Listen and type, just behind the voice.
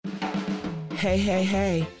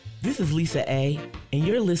Hey. This is Lisa A., and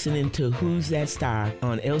you're listening to Who's That Star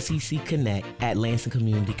on LCC Connect at Lansing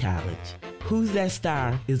Community College. Who's That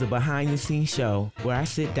Star is a behind-the-scenes show where I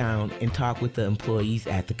sit down and talk with the employees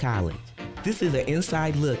at the college. This is an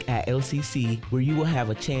inside look at LCC where you will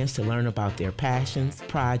have a chance to learn about their passions,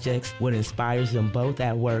 projects, what inspires them both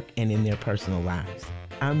at work and in their personal lives.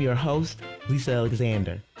 I'm your host, Lisa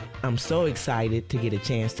Alexander. I'm so excited to get a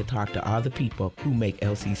chance to talk to all the people who make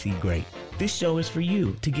LCC great. This show is for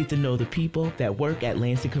you to get to know the people that work at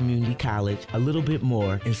Lansing Community College a little bit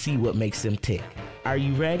more and see what makes them tick. Are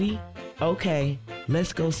you ready? Okay,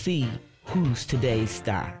 let's go see who's today's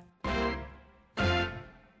star.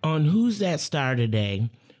 On Who's That Star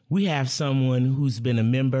today, we have someone who's been a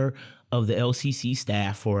member of the LCC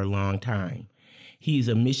staff for a long time. He's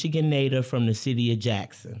a Michigan native from the city of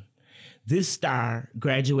Jackson. This star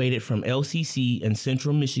graduated from LCC and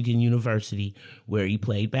Central Michigan University, where he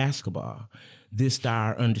played basketball. This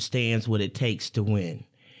star understands what it takes to win.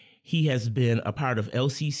 He has been a part of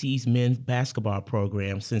LCC's men's basketball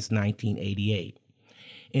program since 1988.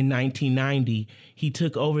 In 1990, he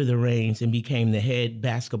took over the reins and became the head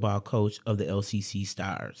basketball coach of the LCC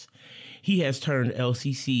Stars. He has turned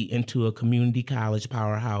LCC into a community college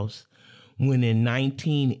powerhouse, winning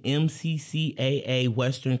 19 MCCAA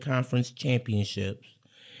Western Conference championships,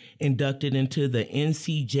 inducted into the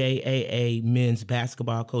NCJAA Men's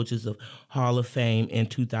Basketball Coaches of Hall of Fame in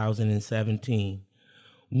 2017,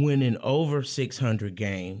 winning over 600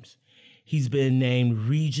 games. He's been named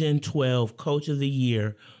Region 12 Coach of the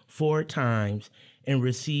Year 4 times and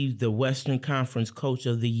received the Western Conference Coach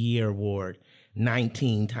of the Year award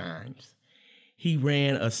 19 times. He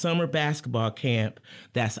ran a summer basketball camp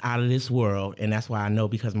that's out of this world, and that's why I know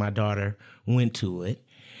because my daughter went to it.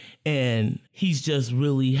 And he's just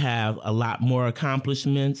really have a lot more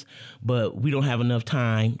accomplishments, but we don't have enough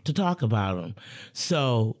time to talk about them.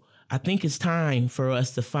 So I think it's time for us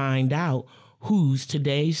to find out who's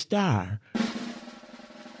today's star.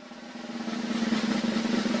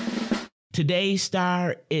 Today's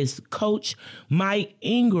star is Coach Mike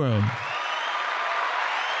Ingram.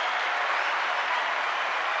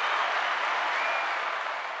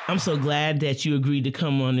 I'm so glad that you agreed to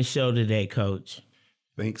come on the show today, Coach.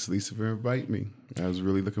 Thanks, Lisa, for inviting me. I was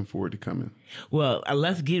really looking forward to coming. Well,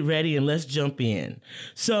 let's get ready and let's jump in.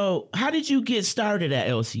 So how did you get started at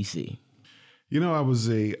LCC? You know, I was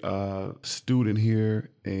a student here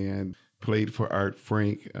and played for Art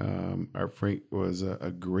Frank. Art Frank was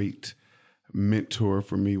a great mentor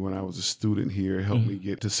for me when I was a student here. Helped me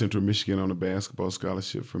get to Central Michigan on a basketball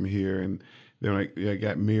scholarship from here. And then I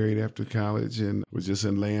got married after college and was just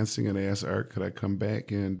in Lansing and asked Art, could I come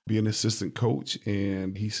back and be an assistant coach?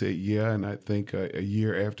 And he said, yeah. And I think a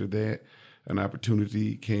year after that, an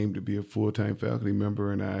opportunity came to be a full-time faculty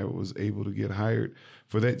member, and I was able to get hired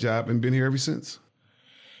for that job and been here ever since.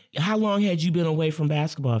 How long had you been away from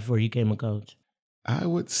basketball before you became a coach? I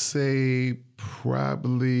would say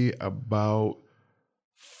probably about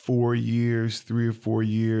 4 years, 3 or 4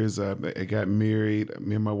 years. I got married.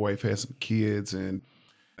 Me and my wife had some kids, and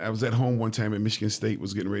I was at home one time at Michigan State,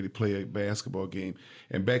 was getting ready to play a basketball game.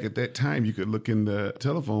 And back at that time, you could look in the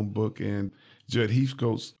telephone book, and Judd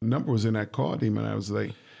Heathcote's number was in. I called him, and I was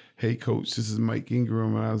like, hey, Coach, this is Mike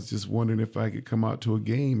Ingram, and I was just wondering if I could come out to a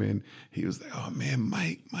game. And he was like, oh, man,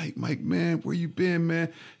 Mike, man, where you been,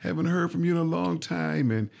 man? Haven't heard from you in a long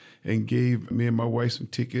time. And gave me and my wife some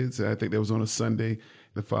tickets. I think that was on a Sunday.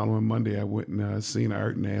 The following Monday, I went and seen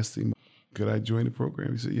Art and asked him, could I join the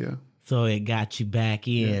program? He said, yeah. So it got you back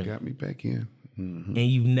in. Yeah, it got me back in. Mm-hmm. And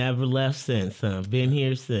you've never left since, huh? Been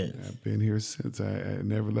here since. I've been here since. I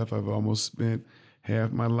never left. I've almost spent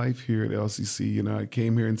half my life here at LCC. You know, I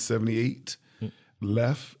came here in 78,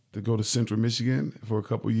 left to go to Central Michigan for a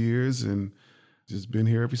couple years, and just been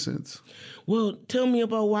here ever since. Well, tell me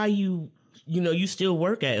about why you still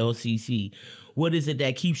work at LCC. What is it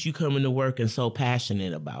that keeps you coming to work and so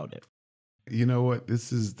passionate about it? You know what?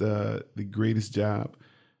 This is the greatest job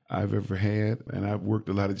I've ever had. And I've worked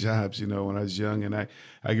a lot of jobs, you know, when I was young. And I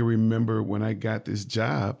can remember when I got this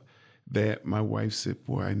job that my wife said,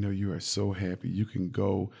 boy, I know you are so happy. You can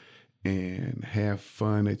go and have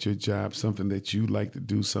fun at your job, something that you like to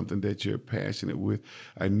do, something that you're passionate with.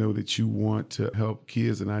 I know that you want to help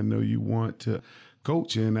kids, and I know you want to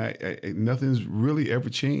coach. And nothing's really ever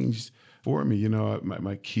changed for me. You know,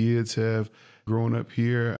 my kids have grown up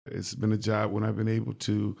here. It's been a job when I've been able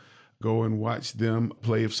to go and watch them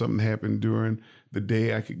play. If something happened during the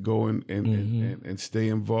day, I could go and stay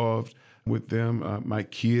involved with them. My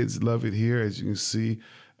kids love it here. As you can see,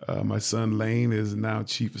 my son Lane is now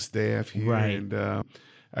chief of staff here. Right. And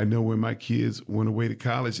I know when my kids went away to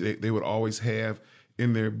college, they would always have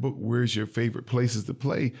in their book, where's your favorite places to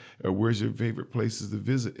play, or where's your favorite places to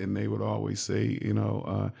visit? And they would always say,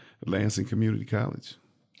 Lansing Community College.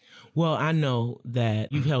 Well, I know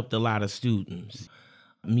that you've helped a lot of students.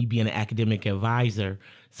 Me being an academic advisor,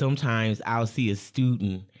 sometimes I'll see a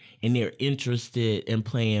student and they're interested in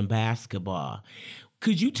playing basketball.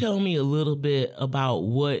 Could you tell me a little bit about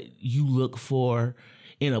what you look for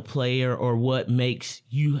in a player, or what makes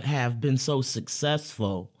you have been so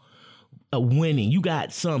successful winning? You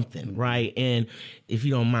got something, right? And if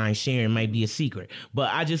you don't mind sharing, it might be a secret.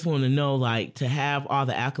 But I just want to know, like, to have all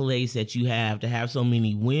the accolades that you have, to have so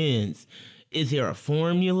many wins, is there a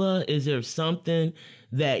formula? Is there something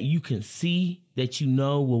that you can see that you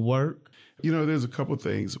know will work? There's a couple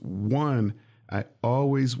things. One, I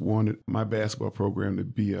always wanted my basketball program to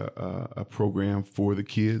be a program for the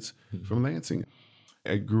kids from Lansing.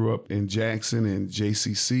 I grew up in Jackson, and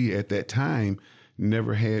JCC at that time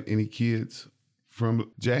never had any kids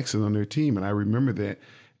from Jackson on their team. And I remember that,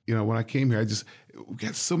 when I came here, we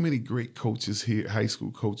got so many great coaches here, high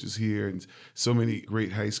school coaches here, and so many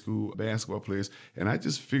great high school basketball players. And I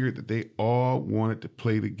just figured that they all wanted to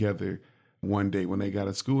play together one day when they got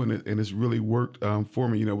to school. And it's really worked for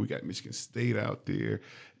me. We got Michigan State out there.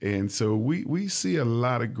 And so we see a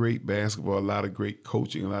lot of great basketball, a lot of great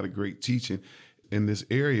coaching, a lot of great teaching in this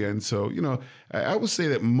area. And so, I would say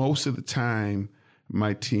that most of the time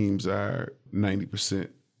my teams are 90%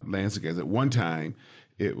 Lansing guys. At one time,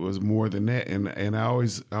 it was more than that. And I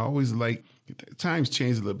always like, times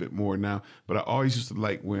change a little bit more now, but I always used to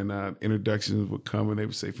like when introductions would come and they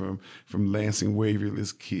would say from Lansing Waverly,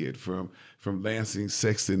 this kid, from Lansing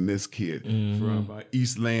Sexton, this kid, from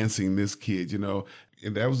East Lansing, this kid,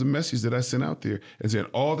 and that was the message that I sent out there, and saying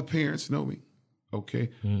all the parents know me. Okay.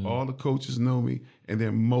 All the coaches know me. And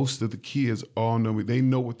then most of the kids all know me. They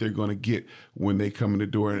know what they're going to get when they come in the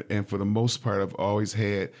door. And for the most part, I've always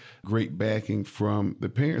had great backing from the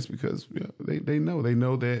parents, because they know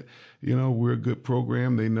that, we're a good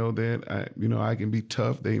program. They know that I can be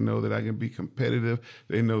tough. They know that I can be competitive.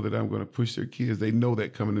 They know that I'm going to push their kids. They know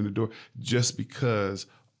that coming in the door, just because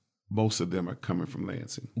most of them are coming from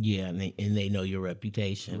Lansing. Yeah, and they know your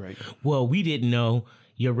reputation. Right. Well, we didn't know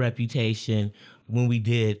your reputation when we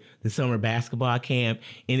did the summer basketball camp.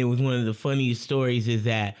 And it was one of the funniest stories is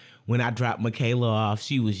that when I dropped Michaela off,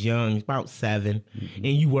 she was young, about 7, and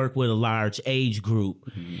you work with a large age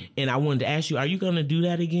group. And I wanted to ask you, are you going to do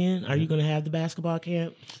that again? Are you going to have the basketball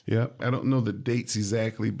camp? Yeah, I don't know the dates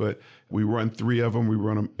exactly, but we run 3 of them. We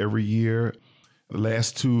run them every year. The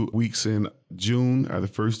last 2 weeks in June are the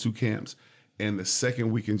first 2 camps, and the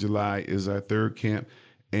second week in July is our 3rd camp.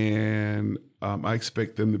 And I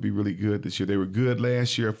expect them to be really good this year. They were good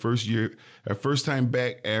last year, our first time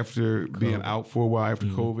back after being out for a while after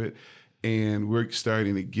COVID. And we're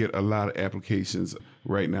starting to get a lot of applications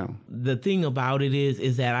right now. The thing about it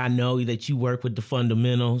is that I know that you work with the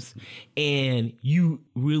fundamentals and you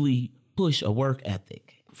really push a work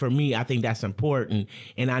ethic. For me, I think that's important.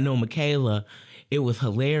 And I know Michaela, it was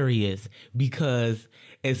hilarious because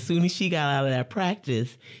as soon as she got out of that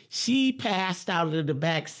practice, she passed out of the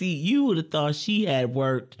back seat. You would have thought she had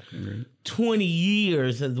worked 20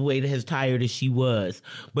 years as the way as tired as she was.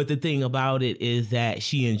 But the thing about it is that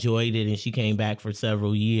she enjoyed it and she came back for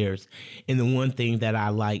several years. And the one thing that I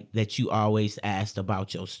like that you always asked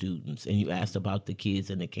about your students and you asked about the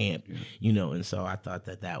kids in the camp, and so I thought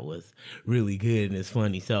that was really good and it's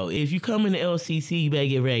funny. So if you come into LCC, you better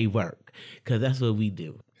get ready to work because that's what we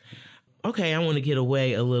do. Okay, I want to get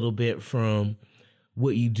away a little bit from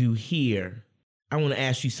what you do here. I want to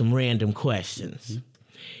ask you some random questions.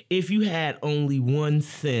 If you had only one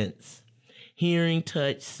sense, hearing,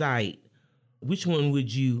 touch, sight, which one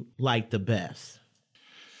would you like the best?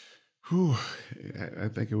 I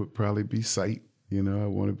think it would probably be sight. I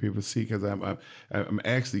want to be able to see because I'm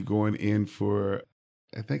actually going in for,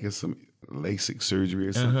 I think it's some LASIK surgery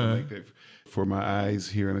or something like that for my eyes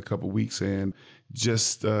here in a couple of weeks, and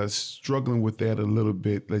just struggling with that a little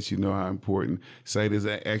bit lets you know how important sight is.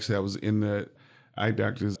 Actually, I was in the eye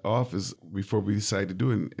doctor's office before we decided to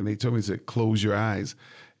do it, and they told me, said, close your eyes.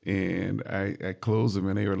 And I closed them,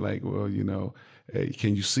 and they were like, well, hey,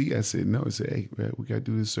 can you see? I said, no. I said, hey, man, we got to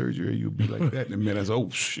do this surgery. You'll be like that in a minute. I said, oh,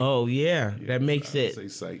 shit. Oh, yeah. That makes it. Say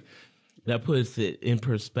sight. That puts it in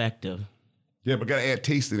perspective. Yeah, but got to add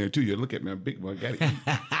taste in there, too. You look at me, I'm a big one. Got to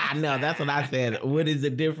eat. No, that's what I said. What is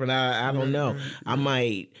it different? I don't know. I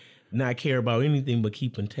might not care about anything but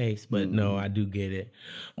keeping taste, but no, I do get it.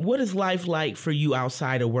 What is life like for you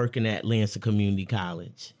outside of working at Lansing Community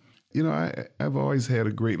College? I've always had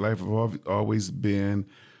a great life. I've always been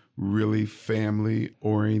really family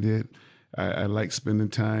oriented. I like spending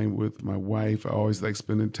time with my wife. I always like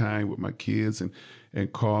spending time with my kids and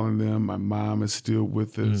calling them. My mom is still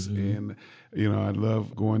with us. And, I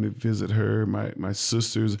love going to visit her, my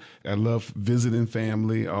sisters. I love visiting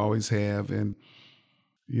family. I always have. And,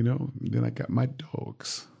 then I got my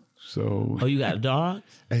dogs. So Oh, you got dogs?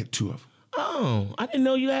 I had two of them. Oh, I didn't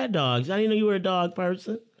know you had dogs. I didn't know you were a dog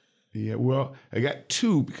person. Yeah, well, I got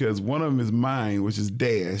two because one of them is mine, which is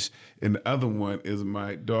Dash, and the other one is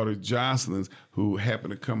my daughter Jocelyn's, who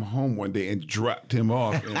happened to come home one day and dropped him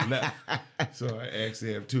off and left. So I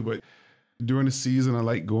actually have two. But during the season, I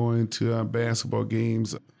like going to basketball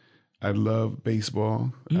games. I love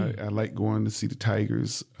baseball. I like going to see the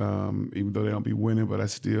Tigers, even though they don't be winning, but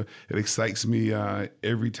it excites me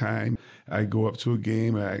every time I go up to a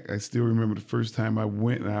game. I still remember the first time I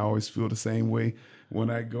went, and I always feel the same way when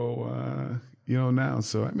I go, now.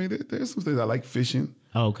 So, I mean, there's some things. I like fishing.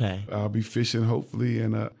 Okay. I'll be fishing hopefully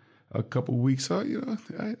in a couple weeks. So, I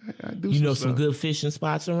do You know some some good fishing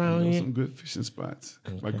spots around here? some good fishing spots.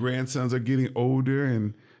 Okay. My grandsons are getting older,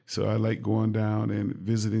 and so I like going down and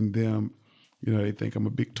visiting them. They think I'm a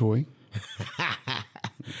big toy.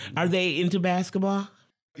 Are they into basketball?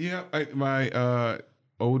 Yeah, my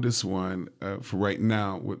oldest one for right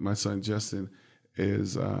now with my son Justin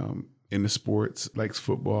is into sports, likes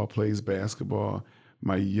football, plays basketball.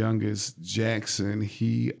 My youngest, Jackson,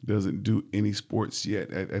 he doesn't do any sports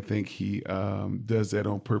yet. I think he does that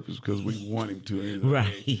on purpose because we want him to.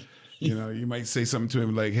 Right. You might say something to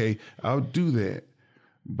him like, hey, I'll do that,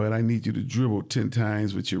 but I need you to dribble 10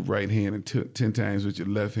 times with your right hand and 10 times with your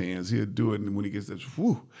left hands. He'll do it, and when he gets that,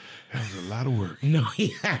 whew, that was a lot of work. No,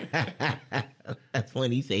 that's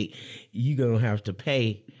when he say, you're going to have to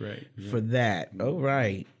pay for that. All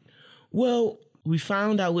right. Well, we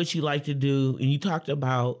found out what you like to do, and you talked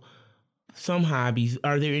about some hobbies.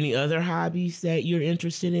 Are there any other hobbies that you're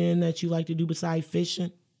interested in that you like to do besides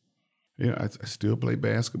fishing? Yeah, I still play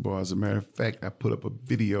basketball. As a matter of fact, I put up a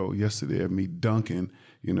video yesterday of me dunking,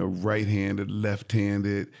 right-handed,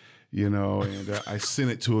 left-handed, and I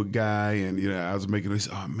sent it to a guy, and, I was making this,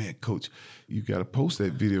 oh, man, coach, you got to post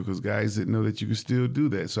that video because guys didn't know that you could still do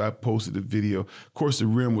that. So I posted the video. Of course, the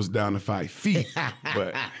rim was down to 5 feet,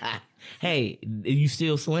 but... Hey, you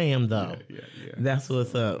still slam, though. Yeah. That's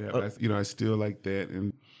what's up. Yeah, I still like that.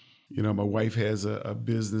 And, my wife has a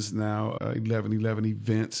business now, 1111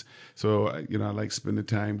 Events. So, I like spending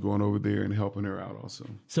time going over there and helping her out also.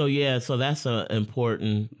 So that's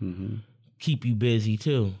important, keep you busy,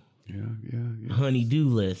 too. Yeah. Honey-do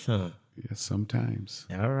list, huh? Yeah, sometimes.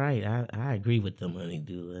 All right. I agree with them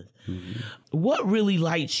honey-do list. What really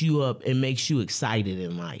lights you up and makes you excited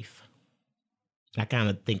in life? I kind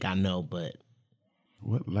of think I know, but...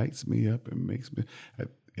 What lights me up and makes me...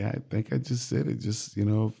 I think I just said it. Just,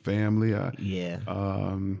 family.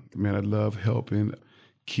 Man, I love helping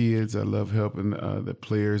kids. I love helping the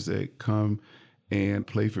players that come and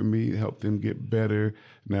play for me, help them get better,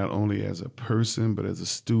 not only as a person, but as a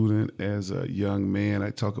student, as a young man. I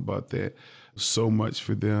talk about that so much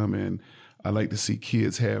for them. And I like to see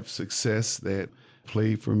kids have success that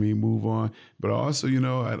play for me, move on. But also,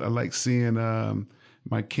 I like seeing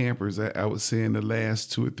my campers. I would say in the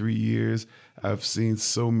last 2 or 3 years, I've seen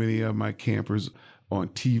so many of my campers on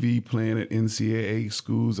TV playing at NCAA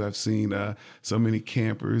schools. I've seen so many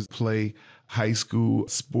campers play high school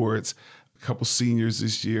sports. A couple seniors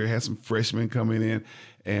this year, had some freshmen coming in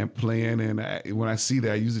and playing. And when I see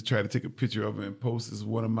that, I usually try to take a picture of it and post as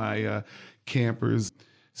one of my campers.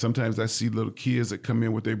 Sometimes I see little kids that come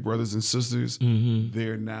in with their brothers and sisters.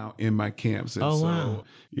 They're now in my camps. And wow.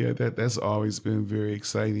 Yeah, that's always been very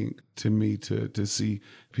exciting to me to see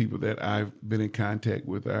people that I've been in contact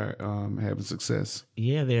with are having success.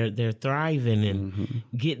 Yeah, they're thriving and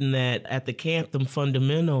getting that at the camp, them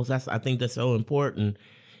fundamentals. I think that's so important,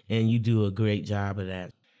 and you do a great job of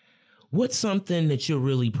that. What's something that you're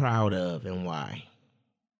really proud of and why?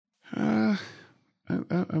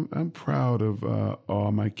 I'm proud of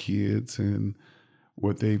all my kids and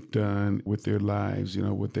what they've done with their lives,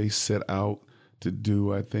 what they set out to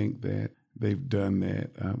do. I think that they've done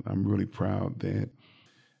that. I'm really proud that,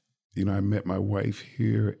 I met my wife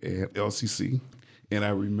here at LCC, and I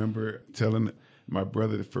remember telling my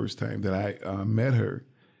brother the first time that I met her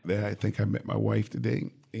that I think I met my wife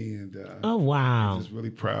today. And oh, wow. I'm just really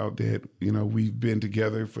proud that, we've been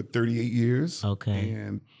together for 38 years. Okay.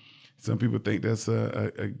 And some people think that's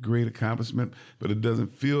a great accomplishment, but it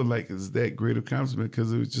doesn't feel like it's that great accomplishment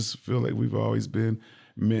because it just feel like we've always been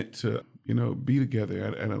meant to, be together.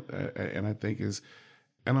 And I think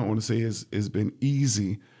I don't want to say it's been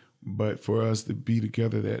easy, But for us to be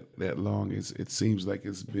together that long, it seems like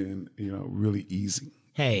it's been, really easy.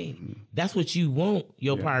 Hey, that's what you want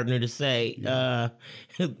your partner to say,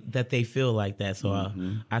 that they feel like that. So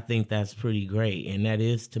I think that's pretty great. And that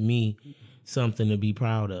is, to me, something to be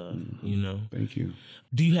proud of, Thank you.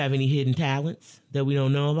 Do you have any hidden talents that we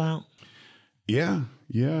don't know about? Yeah.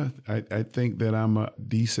 I think that I'm a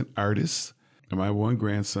decent artist. And my one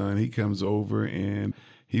grandson, he comes over, and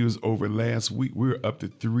he was over last week. We were up to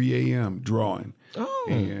 3 a.m. drawing. Oh.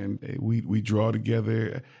 And we draw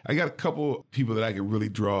together. I got a couple people that I can really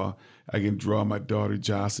draw. I can draw my daughter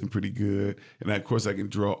Jocelyn pretty good. And of course I can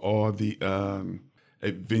draw all the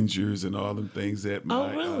Avengers and all them things that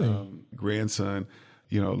my grandson,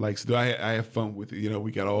 likes to do. I have fun with it.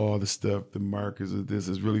 We got all the stuff, the markers of this.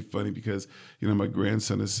 Is really funny because, my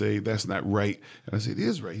grandson will say, "That's not right." And I say, "It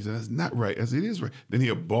is right." He said, "That's not right." I said, "It is right." Then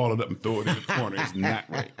he'll ball it up and throw it in the corner. It's not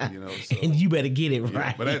right, So, and you better get it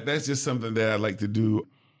right. But that's just something that I like to do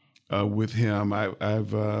with him.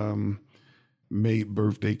 I've made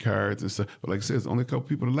birthday cards and stuff. But like I said, there's only a couple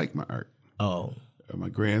people that like my art. Oh. My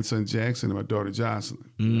grandson Jackson and my daughter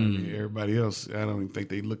Jocelyn. Everybody else, I don't even think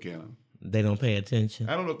they look at them. They don't pay attention.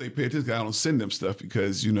 I don't know if they pay attention. 'Cause I don't send them stuff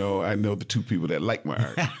because, I know the two people that like my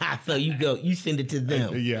art. So you send it to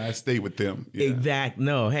them. I stay with them. Yeah. Exactly.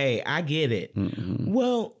 No, hey, I get it. Mm-hmm.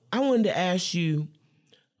 Well, I wanted to ask you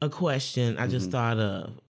a question I just thought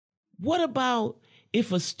of. What about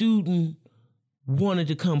if a student wanted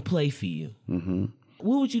to come play for you? Mm-hmm.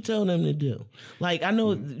 What would you tell them to do? Like, I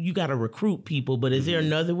know you got to recruit people, but is there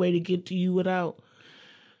another way to get to you without?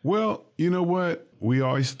 Well, you know what? We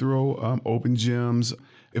always throw open gyms.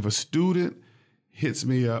 If a student hits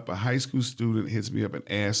me up, a high school student hits me up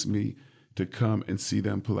and asks me to come and see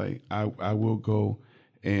them play, I will go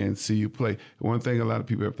and see you play. One thing a lot of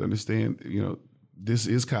people have to understand, this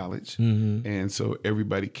is college, and so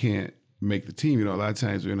everybody can't make the team. A lot of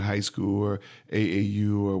times we're in high school or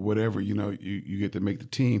AAU or whatever, you get to make the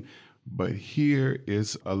team. But here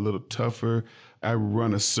it's a little tougher. I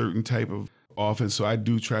run a certain type of offense, so I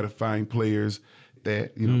do try to find players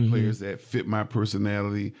that, players that fit my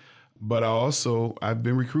personality. But I've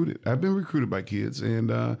been recruited. I've been recruited by kids,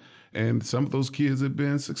 and some of those kids have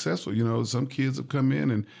been successful. Some kids have come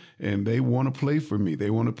in and they want to play for me.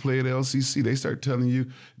 They want to play at LCC. They start telling you,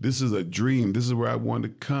 this is a dream. This is where I want to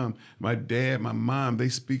come. My dad, my mom, they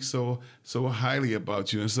speak so highly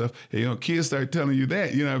about you and stuff. And, kids start telling you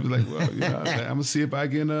that. I was like, well, I'm gonna see if I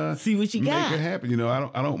can see what you got. Make it happen.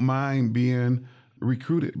 I don't mind being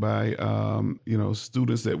recruited by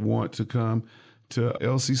students that want to come to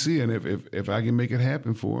LCC, and if I can make it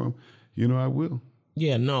happen for them, I will.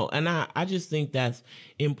 Yeah, no, and I just think that's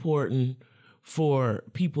important for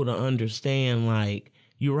people to understand. Like,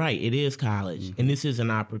 you're right, it is college, and this is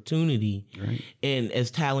an opportunity. Right. And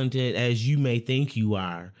as talented as you may think you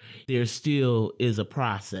are, there still is a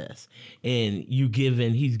process. And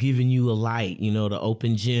he's giving you a light, the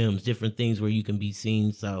open gyms, different things where you can be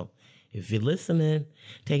seen. So if you're listening,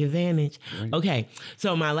 take advantage. Right. Okay,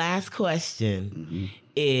 so my last question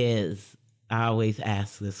is, I always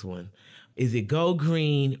ask this one. Is it go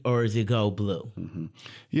green or is it go blue? Mm-hmm.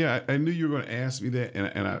 Yeah, I knew you were going to ask me that, and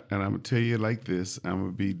I'm going to tell you like this. I'm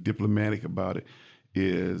going to be diplomatic about it.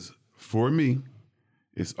 Is for me,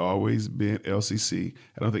 it's always been LCC.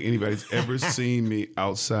 I don't think anybody's ever seen me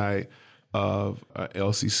outside of a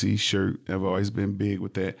LCC shirt. I've always been big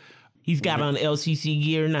with that. He's got on LCC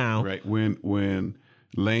gear now. Right. When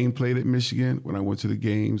Lane played at Michigan, when I went to the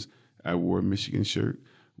games, I wore a Michigan shirt.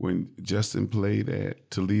 When Justin played at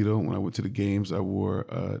Toledo, when I went to the games, I wore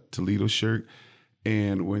a Toledo shirt.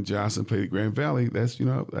 And when Johnson played at Grand Valley, that's,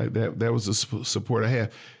 that was the support I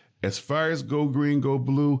had. As far as go green, go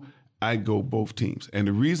blue, I go both teams. And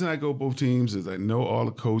the reason I go both teams is I know all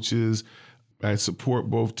the coaches. I support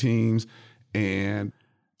both teams. And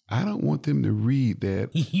I don't want them to read that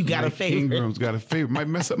you got Mike a favorite. Ingram's got a favorite. Might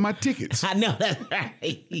mess up my tickets. I know, that's right.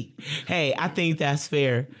 Hey, I think that's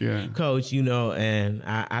fair, Coach. And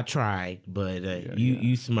I tried, but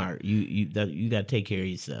you smart. You got to take care of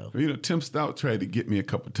yourself. Tim Stout tried to get me a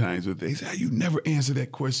couple of times, but they said, you never answer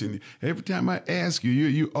that question. Every time I ask you,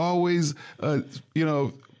 you always,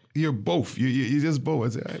 you're both. You're just both. I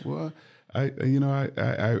said, all right, well.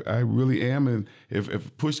 I really am, and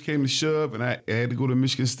if push came to shove, and I had to go to a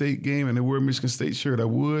Michigan State game and I wear a Michigan State shirt, I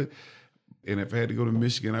would. And if I had to go to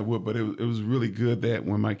Michigan, I would. But it was really good that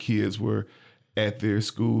when my kids were at their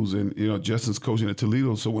schools, and Justin's coaching at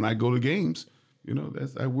Toledo, so when I go to games,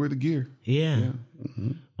 I wear the gear. Yeah. Yeah.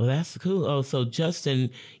 Mm-hmm. Well, that's cool. Oh, so Justin,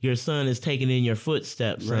 your son, is taking in your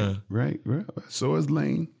footsteps, huh? Right. So is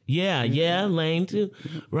Lane. Yeah, Lane too.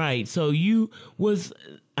 Right. So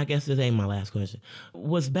I guess this ain't my last question.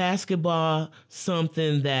 Was basketball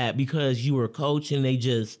something that because you were coaching, they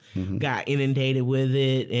just got inundated with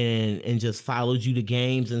it and just followed you to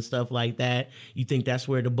games and stuff like that? You think that's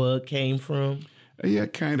where the bug came from? Yeah,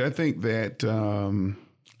 kind of. I think that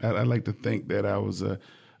I like to think that I was a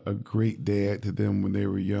great dad to them when they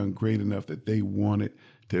were young, great enough that they wanted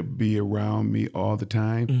to be around me all the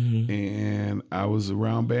time. And I was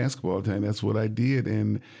around basketball all the time. That's what I did.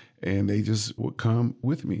 And they just would come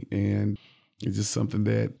with me. And it's just something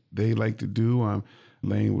that they like to do.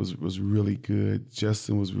 Lane was really good.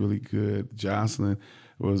 Justin was really good. Jocelyn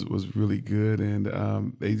was really good.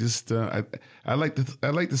 And they just, I like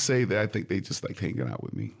to say that I think they just liked hanging out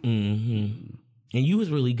with me. Mm-hmm. And you was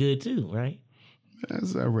really good too, right?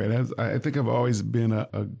 That's all right. I think I've always been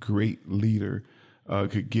a great leader,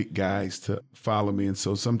 could get guys to follow me. And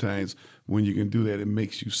so sometimes when you can do that, it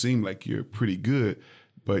makes you seem like you're pretty good,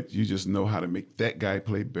 but you just know how to make that guy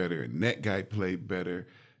play better and that guy play better.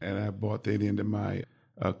 And I brought that into my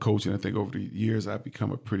coaching. I think over the years, I've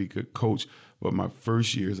become a pretty good coach. But my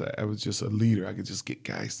first years, I was just a leader. I could just get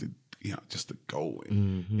guys to, just to go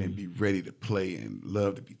and be ready to play and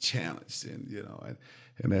love to be challenged.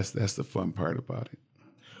 And that's the fun part about it.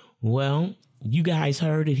 Well, you guys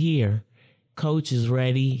heard it here. Coach is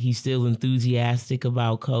ready. He's still enthusiastic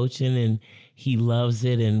about coaching and he loves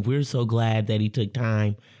it. And we're so glad that he took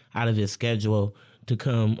time out of his schedule to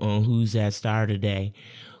come on Who's That Star today.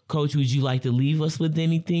 Coach, would you like to leave us with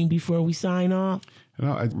anything before we sign off?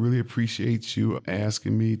 I really appreciate you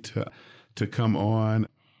asking me to come on.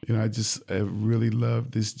 I really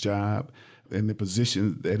love this job and the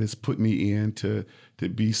position that it's put me in to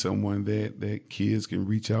be someone that kids can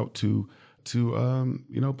reach out to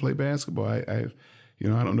play basketball. I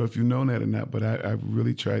don't know if you know that or not, but I've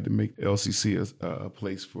really tried to make LCC a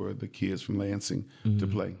place for the kids from Lansing to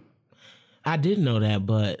play. I didn't know that,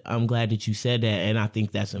 but I'm glad that you said that, and I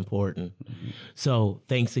think that's important. So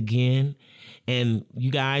thanks again. And you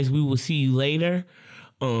guys, we will see you later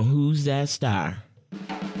on Who's That Star?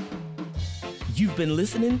 You've been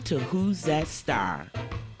listening to Who's That Star?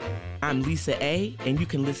 I'm Lisa A., and you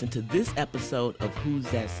can listen to this episode of Who's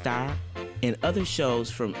That Star and other shows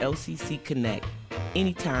from LCC Connect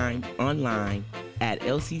anytime online at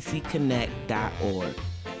lccconnect.org.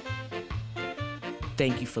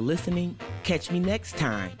 Thank you for listening. Catch me next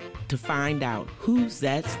time to find out who's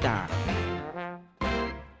that star.